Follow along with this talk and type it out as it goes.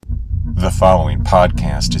The following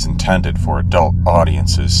podcast is intended for adult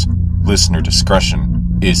audiences. Listener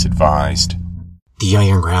discretion is advised. The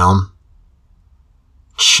Iron Realm,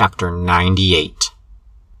 Chapter 98,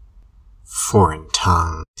 Foreign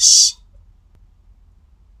Tongues.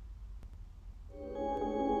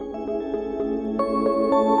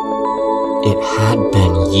 It had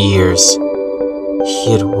been years.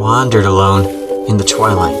 He had wandered alone in the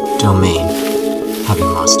Twilight Domain, having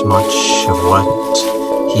lost much of what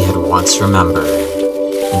he had once remembered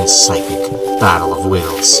in a psychic battle of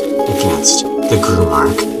wills against the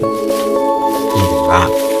Grumark. Even that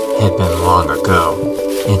had been long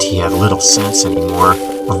ago, and he had little sense anymore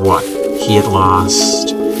of what he had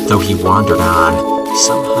lost, though he wandered on,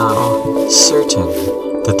 somehow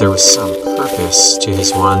certain that there was some purpose to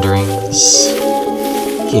his wanderings.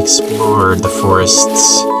 He explored the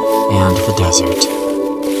forests and the desert,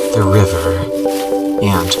 the river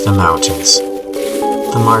and the mountains,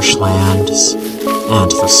 the marshlands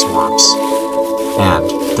and the swamps, and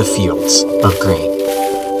the fields of grain.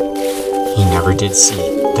 He never did see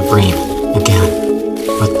the Brahmin again,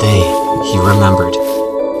 but he remembered.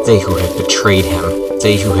 They who had betrayed him,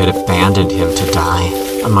 they who had abandoned him to die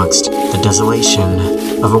amongst the desolation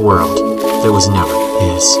of a world that was never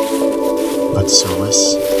his. But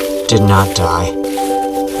Solas did not die.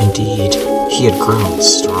 Indeed, he had grown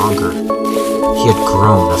stronger. He had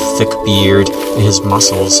grown a thick beard, and his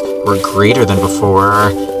muscles were greater than before,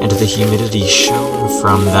 and the humidity shone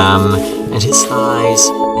from them, and his thighs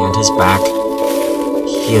and his back.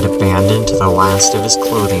 He had abandoned the last of his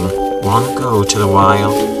clothing long ago to the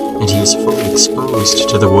wild, and he was fully exposed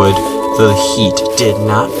to the wood. The heat did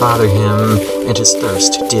not bother him, and his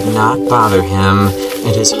thirst did not bother him,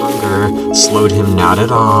 and his hunger slowed him not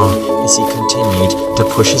at all as he continued to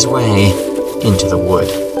push his way into the wood.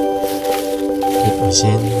 It was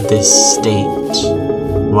in this state,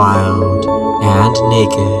 wild and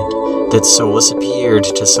naked, that Solas appeared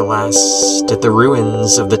to Celeste at the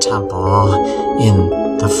ruins of the temple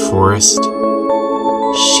in the forest.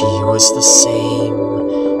 She was the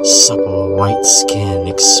same, supple white skin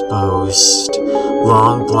exposed,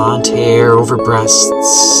 long blonde hair over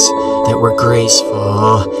breasts that were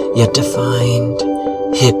graceful yet defined,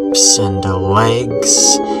 hips and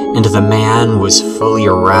legs, and the man was fully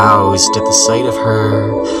aroused at the sight of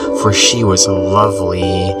her, for she was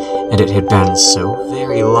lovely, and it had been so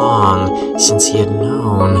very long since he had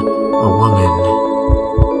known a woman.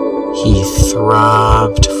 He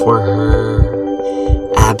throbbed for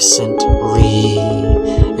her, absently,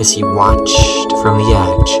 as he watched from the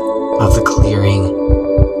edge of the clearing.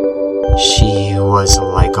 She was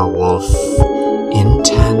like a wolf,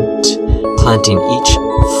 intent, planting each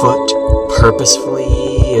foot purposefully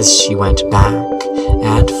as she went back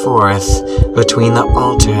and forth between the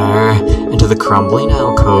altar and the crumbling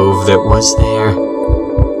alcove that was there.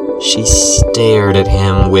 She stared at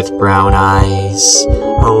him with brown eyes,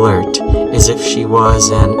 alert as if she was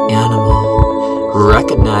an animal,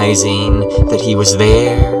 recognizing that he was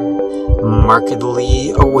there,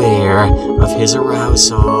 markedly aware of his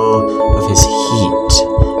arousal, of his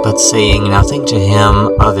heat, but saying nothing to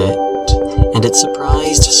him of it. And it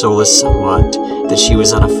surprised Solas somewhat that she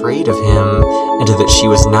was unafraid of him, and that she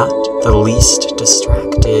was not the least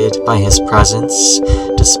distracted by his presence,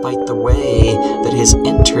 despite the way that his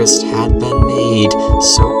interest had been made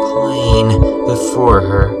so plain before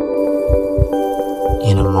her.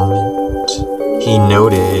 In a moment, he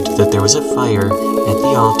noted that there was a fire at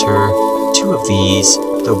the altar, two of these,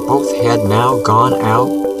 though both had now gone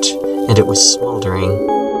out, and it was smoldering.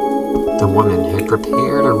 The woman had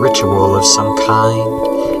prepared a ritual of some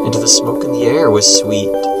kind, and the smoke in the air was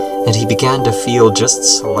sweet, and he began to feel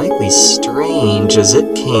just slightly strange as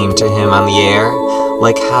it came to him on the air,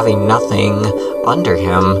 like having nothing under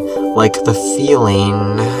him, like the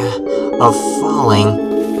feeling of falling.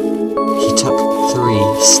 He took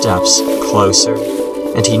 3 steps closer,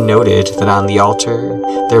 and he noted that on the altar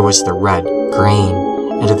there was the red grain,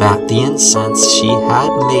 and that the incense she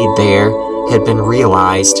had made there had been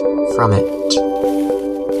realized from it.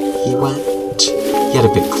 He went yet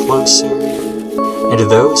a bit closer, and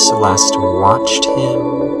though Celeste watched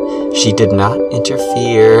him, she did not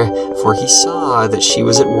interfere, for he saw that she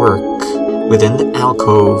was at work within the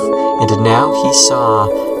alcove, and now he saw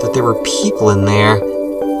that there were people in there,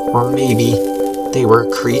 or maybe they were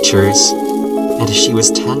creatures, and she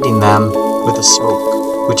was tending them with the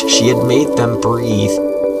smoke which she had made them breathe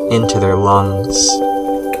into their lungs.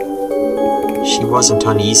 She wasn't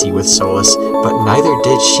uneasy with Solas, but neither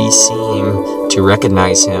did she seem to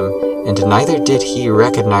recognize him, and neither did he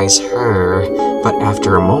recognize her. But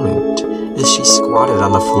after a moment, as she squatted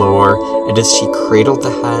on the floor, and as she cradled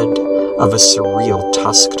the head of a surreal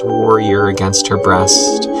tusked warrior against her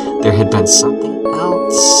breast. There had been something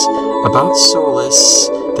else about Solas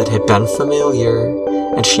that had been familiar,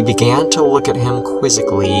 and she began to look at him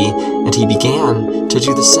quizzically, and he began to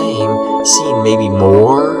do the same, seeing maybe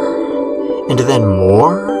more, and then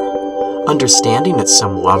more, understanding at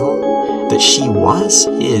some level that she was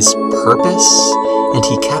his purpose, and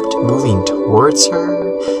he kept moving towards her,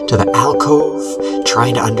 to the alcove,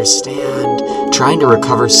 trying to understand, trying to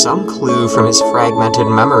recover some clue from his fragmented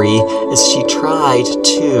memory as she tried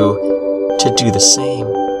to do the same.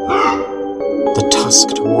 The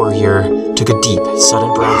tusked warrior took a deep,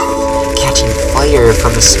 sudden breath, catching fire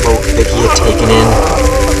from the smoke that he had taken in.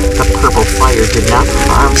 The purple fire did not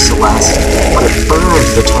harm Celeste, but it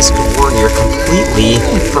burned the tusked warrior completely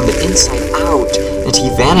from the inside out, and he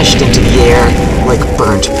vanished into the air like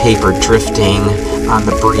burnt paper drifting on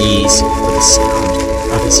the breeze with the sound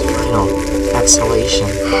of his final exhalation.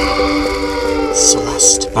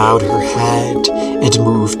 Celeste bowed her head and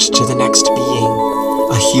moved to the next being,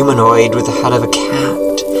 a humanoid with the head of a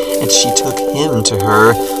cat, and she took him to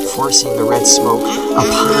her, forcing the red smoke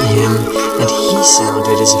upon him, and he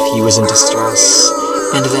sounded as if he was in distress.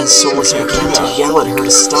 And then Solas began to yell at her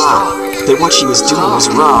to stop, that what she was doing was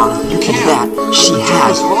wrong, and that she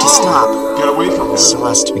had to stop. Get away from him.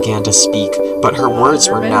 Celeste began to speak, but her words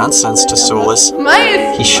were nonsense to Solas.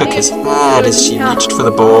 He shook his He head as she reached for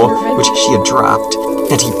the bowl, which she had dropped,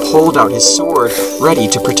 and he pulled out his sword, ready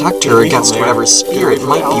to protect her against whatever spirit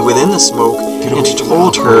might be within the smoke, and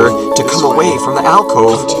told her to come away from the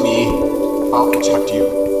alcove. Come to me. I'll protect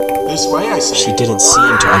you. This way, I say. She didn't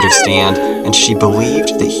seem to understand, and she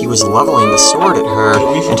believed that he was leveling the sword at her,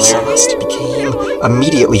 and Celeste became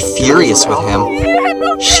immediately furious with him.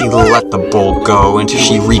 She let the bolt go, and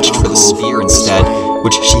she reached for the spear instead,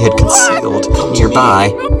 which she had concealed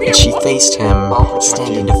nearby, and she faced him,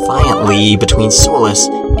 standing defiantly between Solas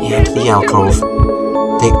and the alcove.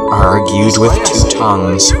 They argued with two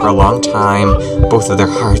tongues for a long time, both of their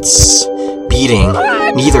hearts beating,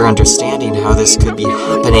 neither understanding how this could be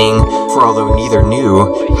happening, for although neither knew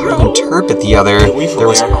how to interpret the other, there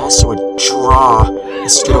was also a draw, a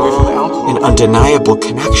strong and undeniable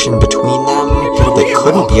connection between them that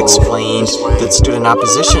couldn't be explained, that stood in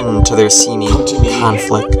opposition to their seeming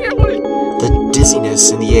conflict. The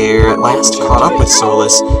dizziness in the air at last caught up with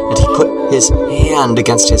Solas, and he put his hand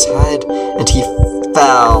against his head, and he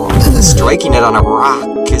fell, striking it on a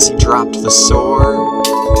rock as he dropped the sword.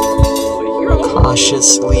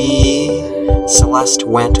 Cautiously, Celeste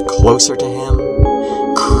went closer to him,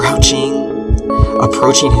 crouching,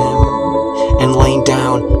 approaching him, and laying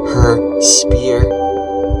down her spear.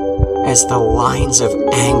 As the lines of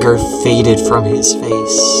anger faded from his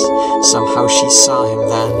face, somehow she saw him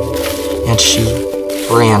then, and she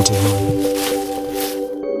ran to him.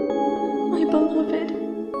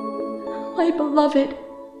 My beloved,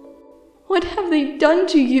 what have they done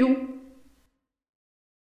to you?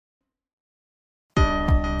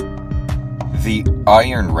 The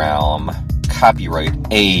Iron Realm, copyright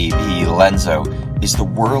A.B. Lenzo, is the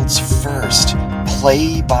world's first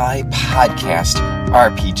play-by-podcast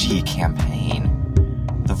RPG campaign.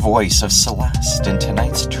 The voice of Celeste in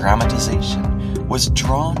tonight's dramatization was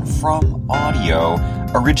drawn from audio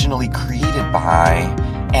originally created by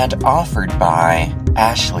and offered by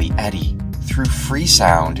Ashley Eddy through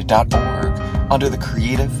freesound.org under the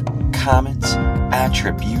Creative Commons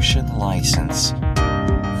Attribution License.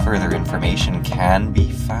 Further information can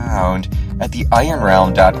be found at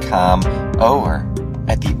theironrealm.com or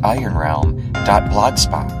at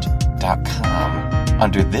theironrealm.blogspot.com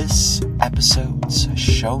under this episode's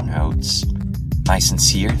show notes. My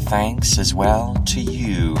sincere thanks as well to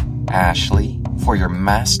you, Ashley, for your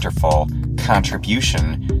masterful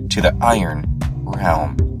contribution to the Iron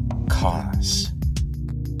Realm cause.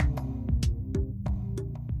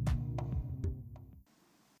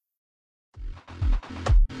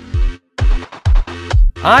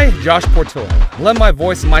 Hi, Josh Portillo. Lend my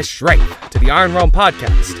voice and my strength to the Iron Realm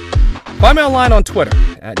podcast. Find me online on Twitter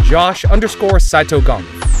at Josh_Saitogami.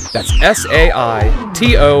 That's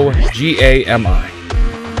SAITOGAMI.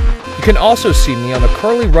 You can also see me on the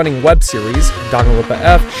currently running web series Danganronpa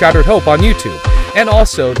F Shattered Hope on YouTube, and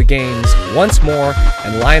also the games Once More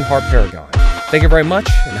and Lionheart Paragon. Thank you very much,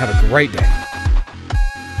 and have a great day.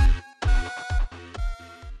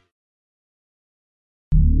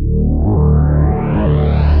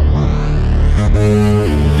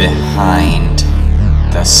 Behind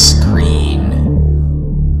the screen.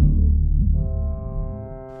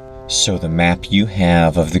 So the map you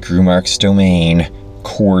have of the Grumark's domain,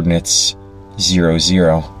 coordinates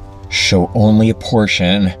 00, show only a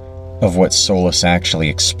portion of what Solus actually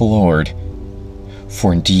explored.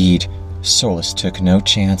 For indeed, Solus took no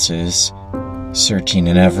chances, searching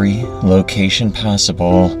in every location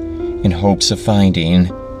possible in hopes of finding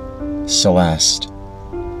Celeste.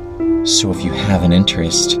 So if you have an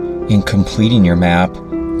interest in completing your map,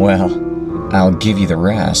 well, I'll give you the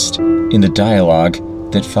rest in the dialogue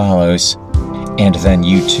that follows, and then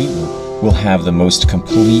you too will have the most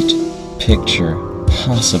complete picture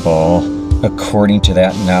possible according to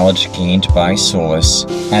that knowledge gained by Solus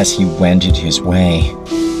as he wended his way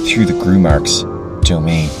through the Groomark's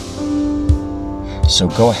domain. So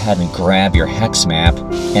go ahead and grab your hex map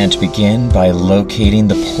and begin by locating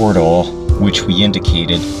the portal which we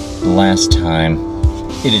indicated last time.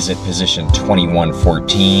 It is at position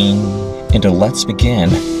 2114, and let's begin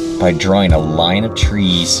by drawing a line of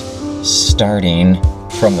trees starting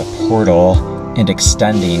from the portal and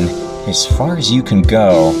extending as far as you can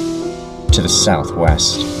go to the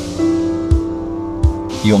southwest.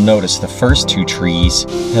 You'll notice the first two trees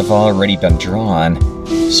have already been drawn,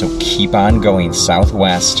 so keep on going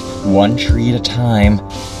southwest, one tree at a time,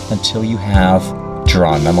 until you have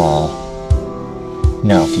drawn them all.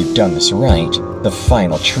 Now, if you've done this right, the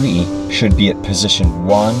final tree should be at position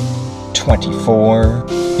 124,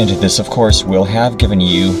 and this, of course, will have given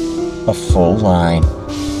you a full line.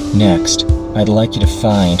 Next, I'd like you to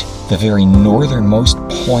find the very northernmost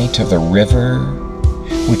point of the river,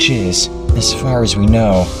 which is, as far as we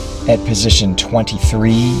know, at position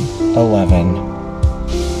 2311.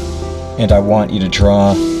 And I want you to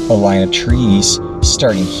draw a line of trees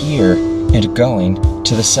starting here and going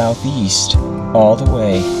to the southeast, all the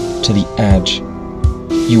way to the edge.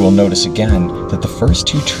 You will notice again that the first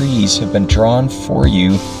two trees have been drawn for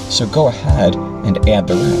you, so go ahead and add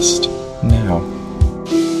the rest now.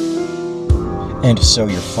 And so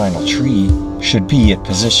your final tree should be at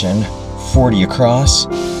position 40 across,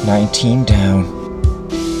 19 down.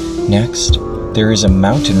 Next, there is a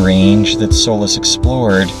mountain range that Solus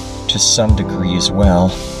explored to some degree as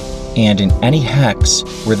well. And in any hex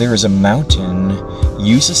where there is a mountain,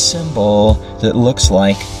 use a symbol that looks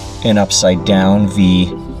like an upside down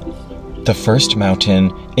V. The first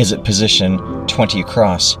mountain is at position 20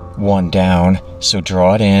 across, 1 down, so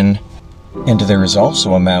draw it in. And there is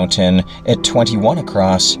also a mountain at 21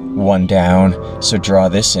 across, 1 down, so draw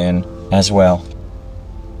this in as well.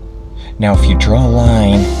 Now if you draw a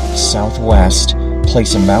line southwest,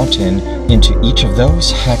 place a mountain into each of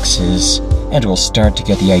those hexes, and we'll start to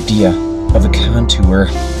get the idea of the contour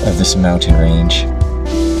of this mountain range.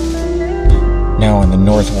 Now in the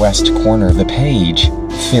northwest corner of the page,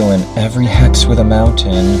 fill in every hex with a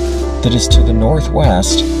mountain that is to the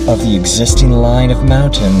northwest of the existing line of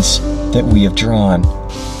mountains that we have drawn.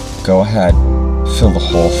 Go ahead, fill the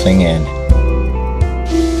whole thing in.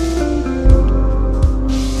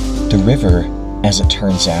 The river, as it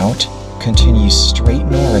turns out, continues straight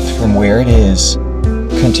north from where it is,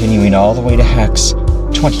 continuing all the way to hex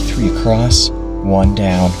 23 across, 1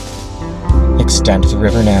 down. Extend the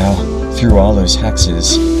river now through all those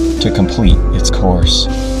hexes to complete its course.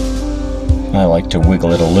 I like to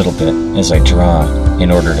wiggle it a little bit as I draw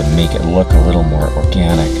in order to make it look a little more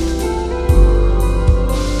organic.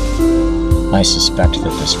 I suspect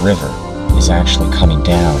that this river is actually coming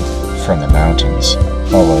down from the mountains,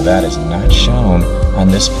 although that is not shown on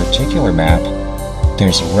this particular map.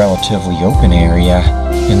 There's a relatively open area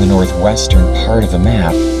in the northwestern part of the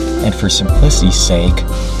map, and for simplicity's sake,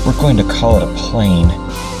 we're going to call it a plane.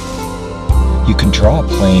 You can draw a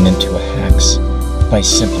plane into a hex by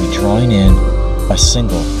simply drawing in a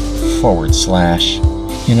single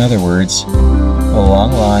 /. In other words, a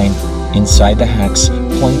long line inside the hex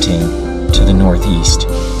pointing to the northeast.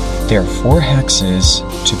 There are 4 hexes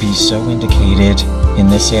to be so indicated in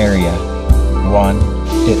this area. 1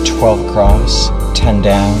 at 12 across, 10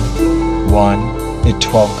 down. 1 at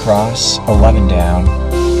 12 across, 11 down.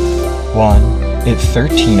 1 at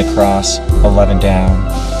 13 across, 11 down.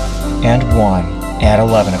 And 1 at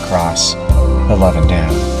 11 across, 11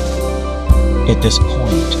 down. At this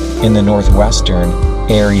point in the northwestern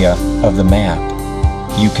area of the map,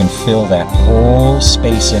 you can fill that whole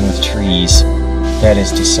space in with trees. That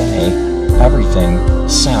is to say, everything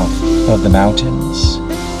south of the mountains,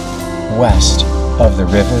 west of the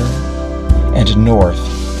river, and north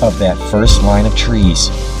of that first line of trees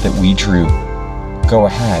that we drew. Go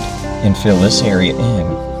ahead and fill this area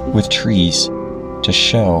in with trees to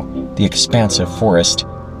show the expansive forest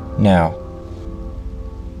now.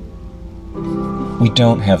 We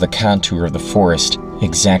don't have the contour of the forest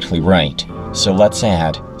exactly right, so let's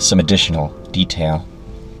add some additional detail.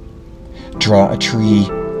 Draw a tree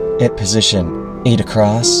at position 8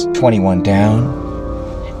 across, 21 down,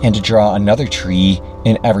 and draw another tree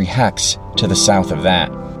in every hex to the south of that.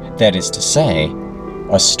 That is to say,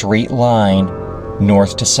 a straight line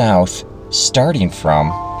north to south starting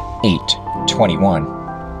from 821.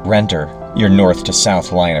 Render your north to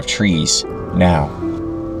south line of trees now.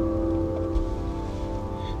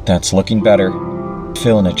 That's looking better.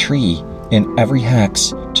 Fill in a tree in every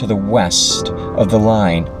hex to the west of the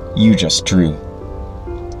line you just drew.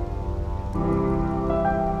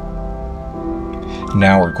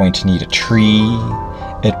 Now we're going to need a tree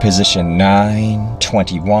at position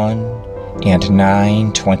 921 and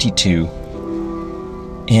 922,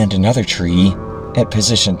 and another tree at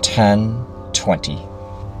position 1020.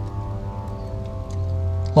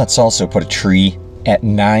 Let's also put a tree at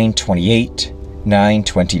 928,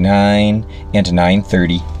 929, and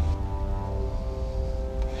 930.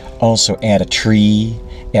 Also add a tree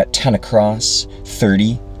at 10 across,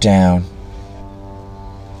 30 down.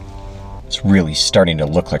 It's really starting to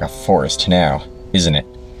look like a forest now, isn't it?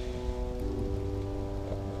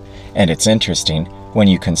 And it's interesting when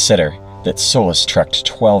you consider that Solus trekked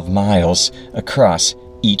 12 miles across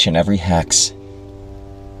each and every hex.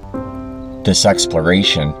 This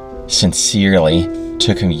exploration sincerely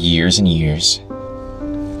took him years and years.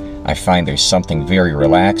 I find there's something very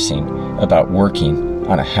relaxing about working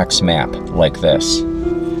on a hex map like this.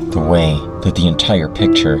 The way that the entire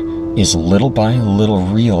picture is little by little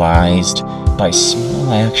realized by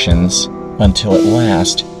small actions until at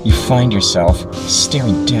last you find yourself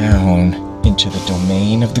staring down into the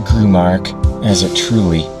domain of the Groomark as it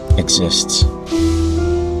truly exists.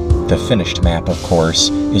 The finished map, of course,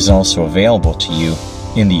 is also available to you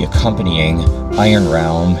in the accompanying Iron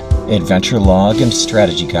Realm Adventure Log and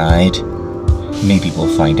Strategy Guide. Maybe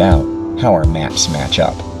we'll find out how our maps match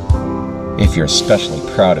up. If you're especially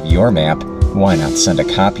proud of your map, why not send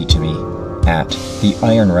a copy to me at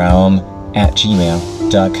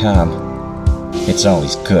theironrealm@gmail.com. It's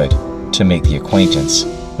always good to make the acquaintance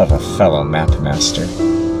of a fellow map master.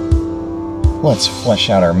 Let's flesh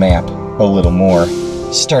out our map a little more.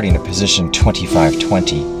 Starting at position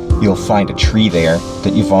 2520, you'll find a tree there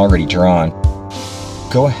that you've already drawn.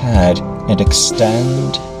 Go ahead and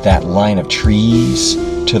extend that line of trees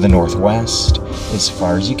to the northwest as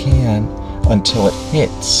far as you can until it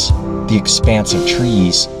hits the expanse of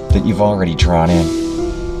trees that you've already drawn in.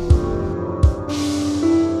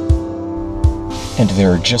 And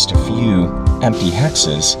there are just a few empty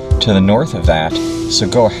hexes to the north of that, so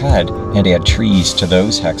go ahead and add trees to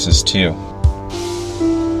those hexes too.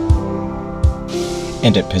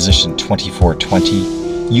 And at position 2420,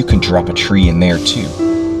 you can drop a tree in there too.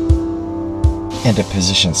 And at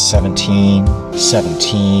position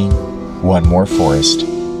 1717, one more forest.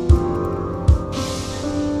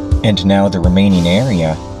 And now the remaining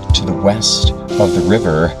area to the west of the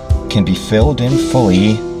river can be filled in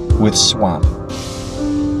fully with swamp.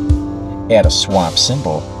 Add a swamp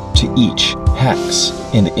symbol to each hex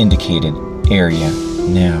in the indicated area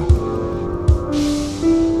now.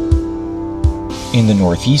 In the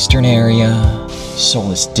northeastern area,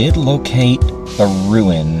 Solus did locate a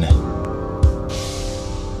ruin.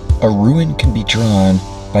 A ruin can be drawn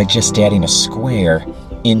by just adding a square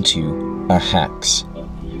into a hex.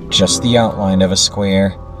 Just the outline of a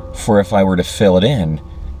square, for if I were to fill it in,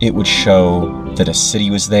 it would show that a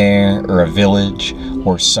city was there, or a village,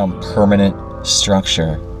 or some permanent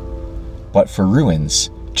structure. But for ruins,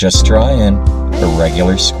 just draw in a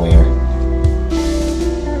regular square.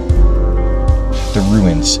 The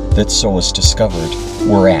ruins that Solus discovered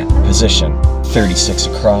were at position 36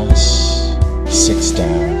 across, 6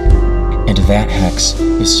 down, and that hex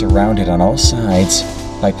is surrounded on all sides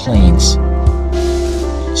by plains.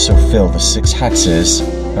 So fill the 6 hexes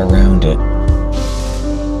around it.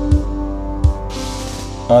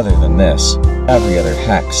 Other than this, every other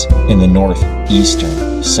hex in the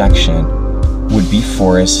northeastern section would be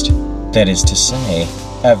forest, that is to say,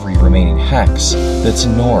 every remaining hex that's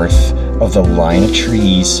north of the line of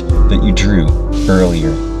trees that you drew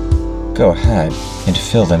earlier. Go ahead and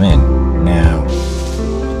fill them in now.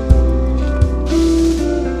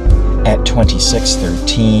 At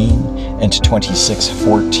 2613 and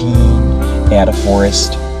 2614, add a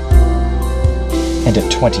forest. And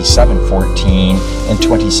at 2714 and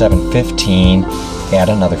 2715, add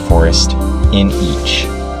another forest in each.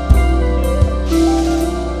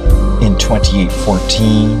 In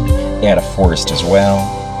 2814, add a forest as well.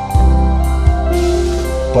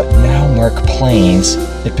 But now mark plains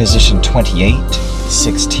at position 28,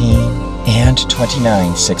 16, and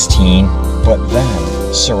 2916, but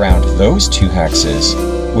then surround those 2 hexes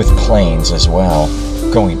with plains as well,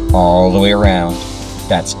 going all the way around.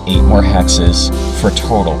 That's 8 more hexes for a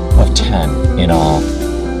total of 10 in all.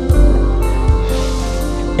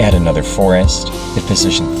 Add another forest at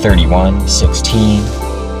position 31, 16,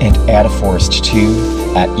 and add a forest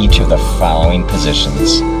 2 at each of the following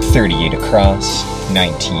positions: 38 across,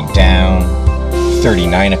 19 down,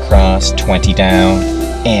 39 across, 20 down,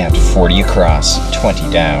 and 40 across, 20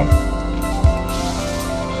 down.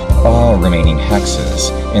 All remaining hexes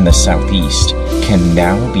in the southeast can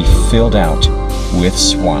now be filled out with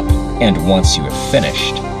swamp, and once you have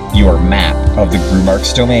finished, your map of the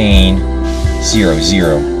Grumark's domain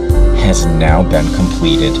 00 has now been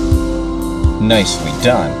completed. Nicely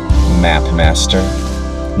done, Map Master.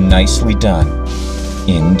 Nicely done,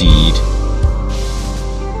 indeed.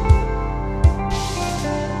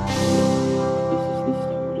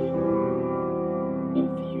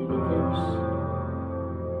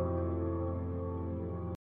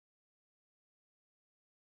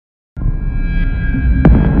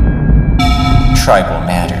 Tribal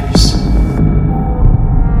Matters.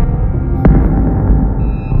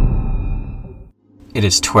 It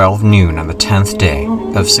is 12 noon on the 10th day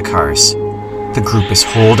of Sakaris. The group is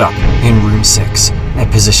holed up in room 6 at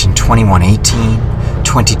position 2118,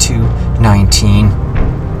 2219.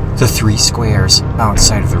 The 3 squares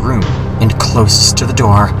outside of the room and closest to the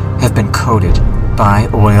door have been coated by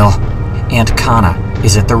oil, and Kana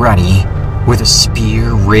is at the ready with a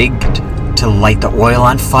spear rigged to light the oil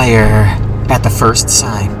on fire at the first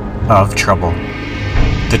sign of trouble.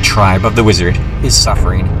 The tribe of the wizard is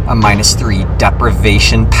suffering a -3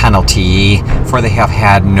 deprivation penalty, for they have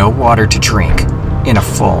had no water to drink in a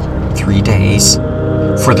full 3 days.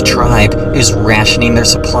 For the tribe is rationing their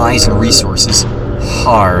supplies and resources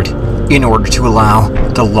hard in order to allow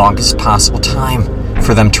the longest possible time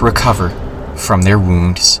for them to recover from their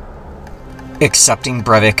wounds. Excepting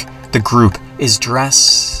Brevik, the group is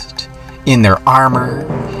dressed in their armor,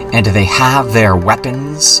 and they have their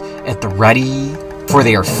weapons at the ready, for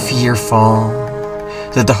they are fearful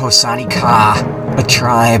that the Hosani Ka, a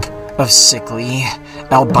tribe of sickly,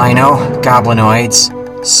 albino goblinoids,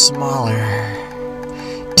 smaller,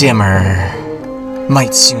 dimmer,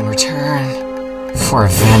 might soon return for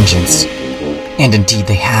vengeance. And indeed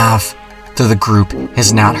they have, though the group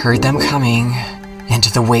has not heard them coming, and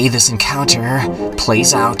the way this encounter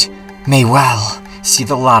plays out may well see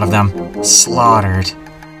the lot of them slaughtered.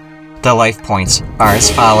 The life points are as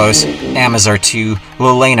follows: Amazar 2,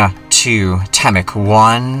 Lolena 2, Temik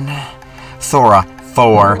 1, Thora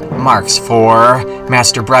 4, Marks 4,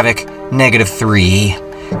 Master Brevik -3,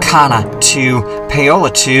 Kana 2, Paola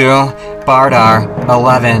 2, Bardar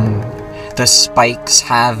 11. The spikes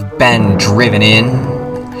have been driven in.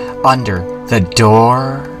 Under the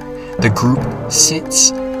door, the group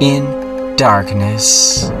sits in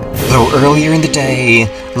darkness. Though earlier in the day,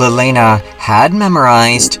 Lelena had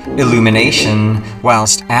memorized Illumination,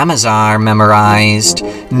 whilst Amazar memorized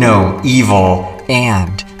Know Evil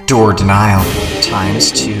and Door Denial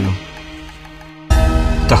 ×2.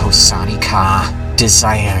 The Hosani Ka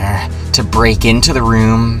desire to break into the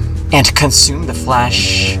room and consume the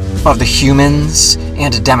flesh of the humans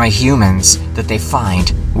and demi-humans that they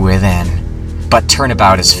find within. But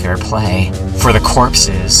turnabout is fair play, for the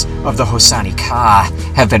corpses of the Hosani Ka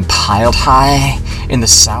have been piled high in the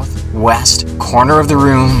southwest corner of the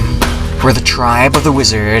room, where the tribe of the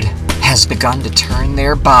wizard has begun to turn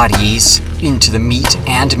their bodies into the meat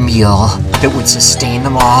and meal that would sustain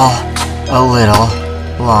them all a little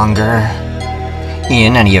longer.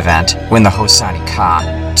 In any event, when the Hosani Ka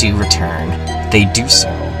do return, they do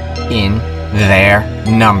so in their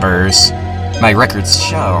numbers. My records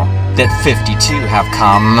show that 52 have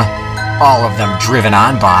come, all of them driven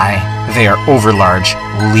on by their overlarge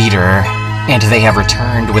leader, and they have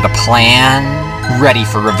returned with a plan, ready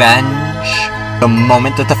for revenge, the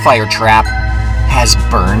moment that the fire trap has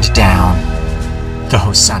burned down. The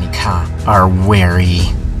Hosani Ka are wary,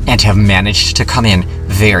 and have managed to come in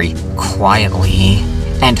very quietly,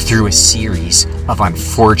 and through a series of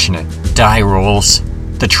unfortunate die rolls,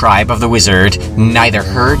 the tribe of the wizard neither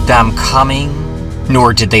heard them coming,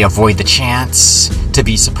 nor did they avoid the chance to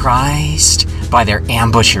be surprised by their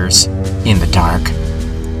ambushers in the dark.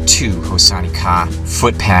 2 Hosani Ka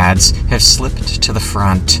footpads have slipped to the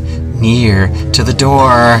front, near to the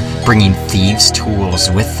door, bringing thieves' tools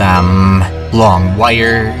with them. Long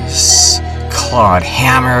wires, clawed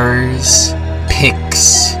hammers,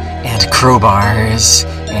 picks, and crowbars,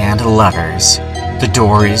 and levers. The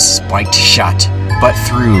door is spiked shut, but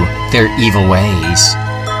through their evil ways,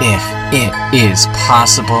 if it is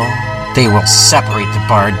possible, they will separate the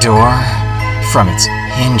barred door from its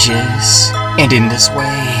hinges, and in this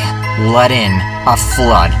way let in a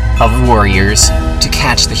flood of warriors to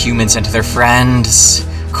catch the humans and their friends,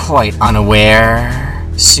 quite unaware,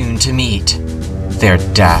 soon to meet their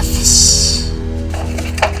deaths.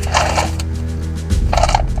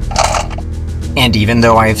 And even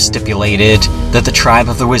though I have stipulated that the tribe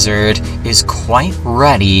of the wizard is quite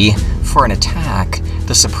ready for an attack,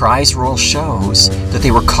 the surprise roll shows that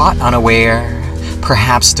they were caught unaware,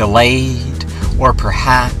 perhaps delayed, or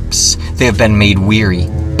perhaps they have been made weary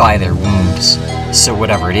by their wounds. So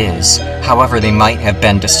whatever it is, however they might have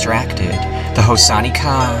been distracted, the Hosani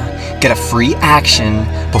Ka get a free action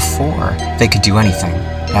before they could do anything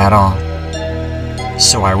at all.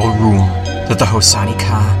 So I will rule that the Hosani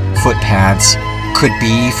Ka footpads could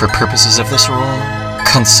be, for purposes of this role,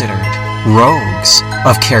 considered rogues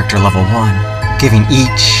of character level 1, giving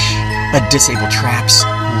each a disable traps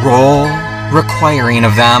roll, requiring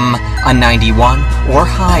of them a 91 or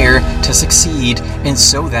higher to succeed, and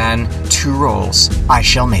so then 2 rolls I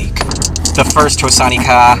shall make. The first Hosani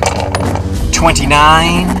Ka,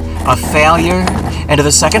 29, a failure, and to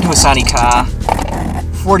the second Hosani Ka,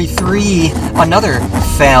 43, another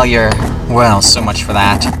failure. Well, so much for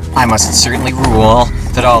that. I must certainly rule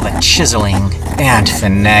that all the chiseling and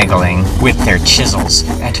finagling with their chisels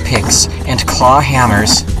and picks and claw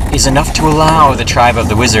hammers is enough to allow the tribe of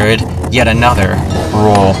the wizard yet another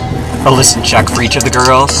roll. A listen check for each of the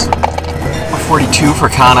girls. A 42 for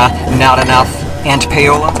Kana, not enough. And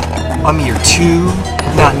Paola, a mere 2,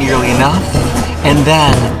 not nearly enough. And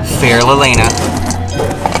then Fair Lelena,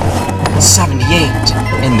 78,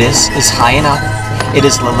 and this is high enough. It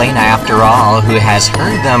is Lelena, after all, who has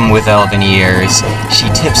heard them with elven ears. She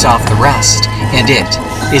tips off the rest, and it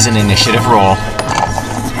is an initiative roll.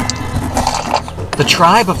 The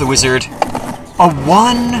tribe of the wizard, a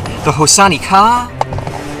 1. The Hosani Ka,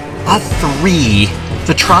 a 3.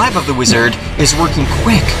 The tribe of the wizard is working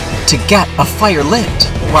quick to get a fire lit,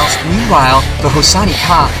 whilst meanwhile the Hosani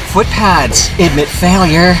Ka footpads admit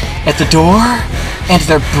failure at the door, and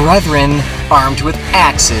their brethren, armed with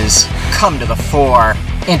axes, come to the fore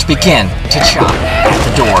and begin to chop at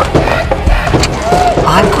the door.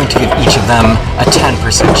 I'm going to give each of them a 10%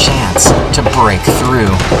 chance to break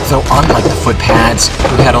through, though unlike the footpads,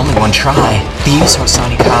 who had only 1 try, these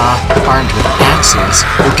Hosani Ka, armed with axes,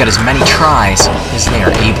 will get as many tries as they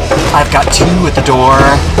are able. I've got 2 at the door,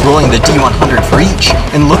 rolling the D100 for each,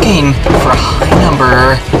 and looking for a high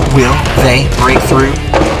number. Will they break through?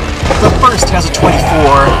 The first has a 24,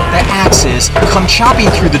 the axes come chopping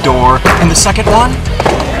through the door, and the second one?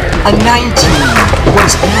 A 19. What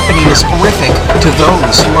is happening is horrific to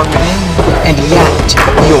those who are within, and yet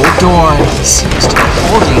the old door seems to be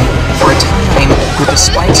holding for a time, with the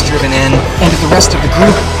spikes driven in, and the rest of the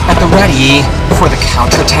group at the ready for the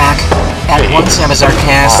counterattack. At once Amazar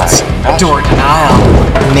casts Door Denial,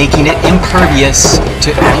 making it impervious to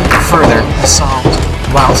any further assault,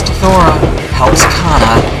 whilst Thora helps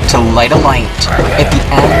Kana to light a light at the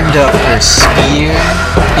end of her spear,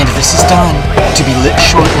 and this is done to be lit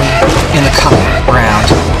shortly in the coming round.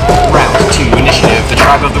 Round 2 initiative, the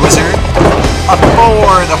tribe of the wizard, a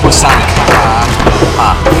 4, the Hosani Ka,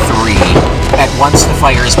 a 3. At once the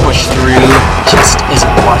fire is pushed through, just as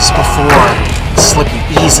it was before, slipping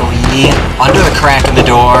easily under the crack in the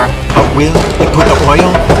door, but will it put the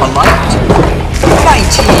oil alight?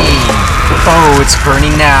 19! Oh, it's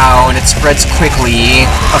burning now, and it spreads quickly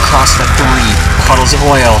across the 3 puddles of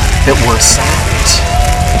oil that were set.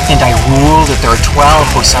 And I rule that there are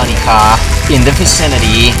 12 Hosani Ka in the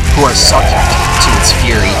vicinity who are subject to its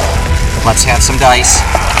fury. Let's have some dice.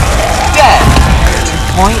 Dead!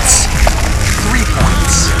 2 points. 3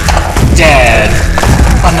 points. Dead.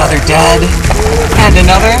 Another dead. And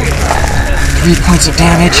another. 3 points of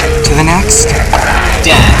damage to the next.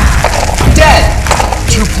 Dead. Dead!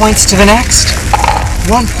 2 points to the next,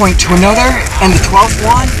 1 point to another, and the 12th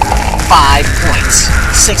one, 5 points.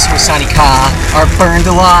 6 Hosani Ka are burned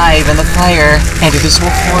alive in the fire, and this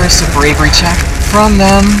will force a bravery check from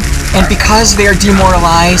them. And because they are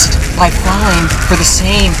demoralized by falling for the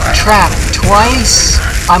same trap twice,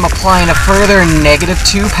 I'm applying a further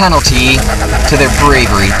 -2 penalty to their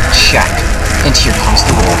bravery check. And here comes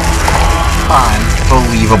the roll.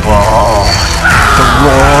 Unbelievable. The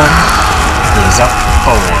roll is a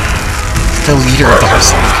 4. The leader of the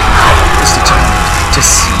Hosani Ka is determined to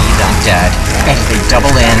see them dead, and they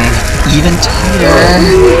double in even tighter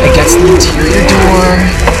against the interior door,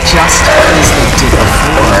 just as they did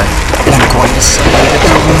before. And I'm going to say that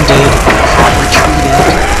the wounded have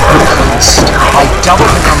retreated, replaced by double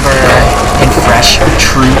the number and fresh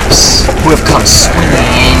troops who have come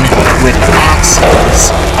swinging with axes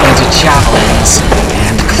and javelins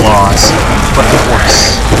and claws. But of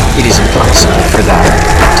course, it is impossible for them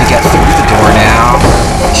to get through the door now,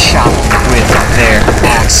 chopping with their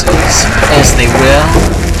axes as they will.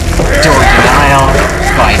 Door denial,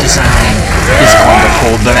 by design, is going to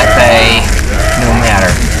hold them at bay, no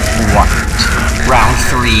matter what. Round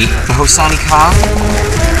 3, the Hosanika.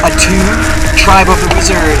 A 2, Tribe of the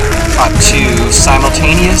Wizard. A 2,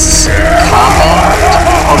 simultaneous combat.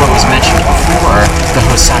 Although as mentioned before, the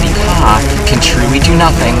Hosanika can truly do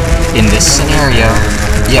nothing in this scenario.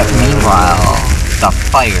 Yet meanwhile, the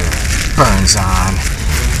fire burns on.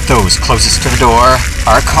 Those closest to the door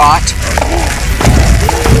are caught.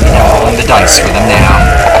 And I'm rolling the dice for them now.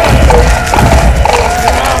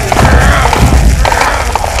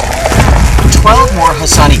 12 more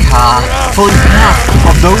Hosanika. Fully half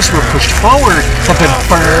of those who were pushed forward have been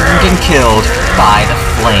burned and killed by the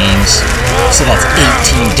flames. So that's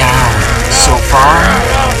 18 down so far,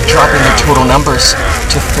 dropping their total numbers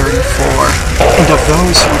to 34. And of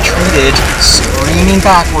those who retreated, screaming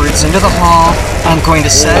backwards into the hall, I'm going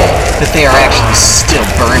to say that they are actually still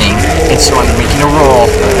burning. And so I'm making a roll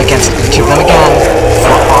against each of them again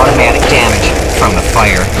for automatic damage from the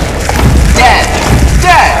fire. Dead!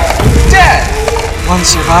 Dead! Dead! 1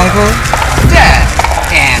 survivor, dead,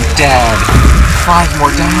 and dead. 5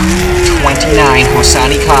 more down, 29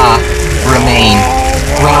 Hosanika remain.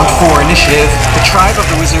 Round 4 initiative, the Tribe of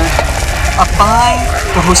the Wizard. A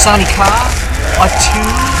 5, the Hosanika. A 2,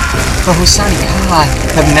 the Hosanika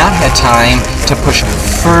have not had time to push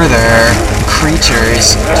further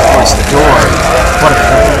creatures towards the door. What of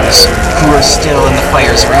those who are still in the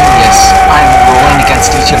fire's radius? I'm rolling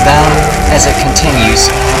against each of them as it continues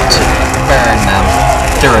to burn them.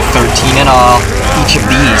 There are 13 in all. Each of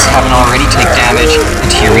these haven't already taken damage,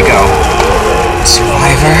 and here we go.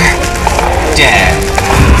 Survivor, dead.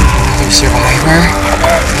 Another survivor,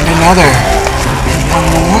 and another. And one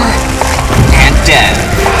more, and dead.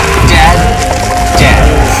 Dead, dead.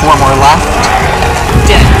 4 more left.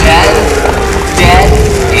 Dead, dead, dead,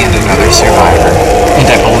 and another survivor. And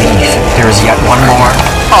I believe there is yet one more,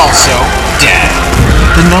 also dead.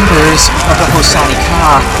 The numbers of the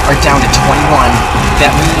Hosanika are down to 21.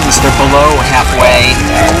 That means they're below halfway.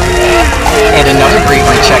 And another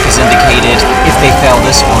bravery check is indicated. If they fail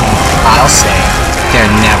this one, I'll say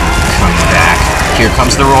they're never coming back. Here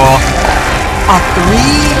comes the roll. A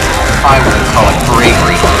 3? I wouldn't call it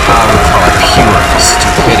bravery. I would call it pure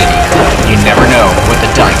stupidity. You never know what the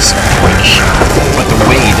dice are going to show. But the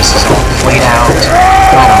way this is all played out,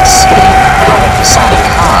 I don't see how the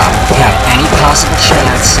Hosanika have any possible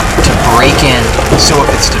chance to break in. So if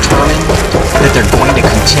it's determined that they're going to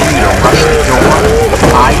continue to rush the door,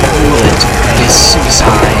 I rule it is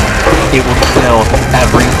suicide. It will kill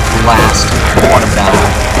every last one of them.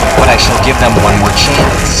 But I shall give them one more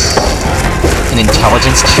chance. An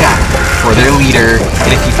intelligence check for their leader, and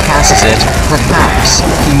if he passes it, perhaps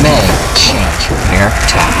he may change their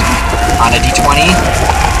tactic. On a d20,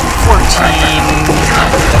 14.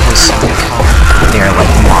 The Hosanika, they are like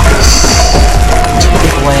moths to a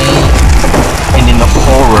flame, and in the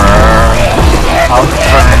horror of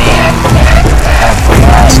burning, every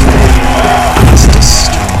last one is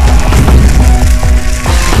destroyed.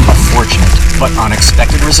 A fortunate but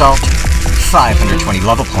unexpected result, 520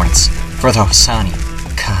 level points for the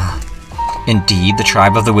Hosanika. Indeed, the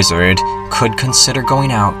Tribe of the Wizard could consider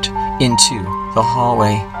going out into the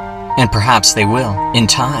hallway, and perhaps they will in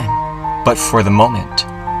time, but for the moment,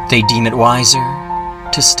 they deem it wiser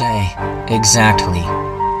to stay exactly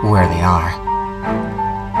where they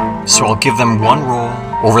are. So I'll give them one roll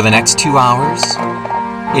over the next 2 hours.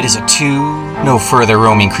 It is a 2, no further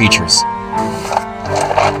roaming creatures.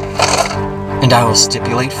 And I will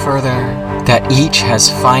stipulate further that each has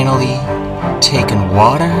finally taken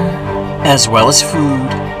water as well as food,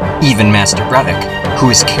 even Master Brevik, who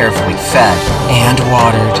is carefully fed and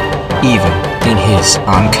watered, even in his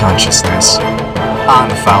unconsciousness. On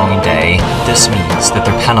the following day, this means that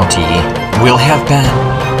their penalty will have been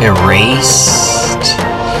erased.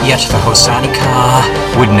 Yet the Hosanika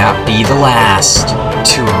would not be the last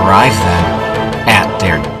to arrive then at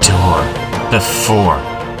their door before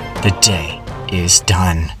the day is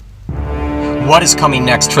done. What is coming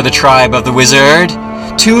next for the Tribe of the Wizard?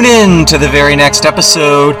 Tune in to the very next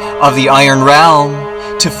episode of the Iron Realm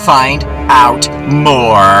to find out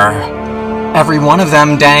more. Every one of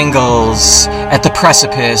them dangles at the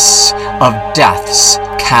precipice of death's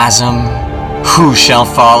chasm. Who shall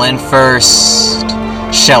fall in first?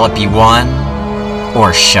 Shall it be one,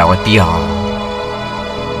 or shall it be all?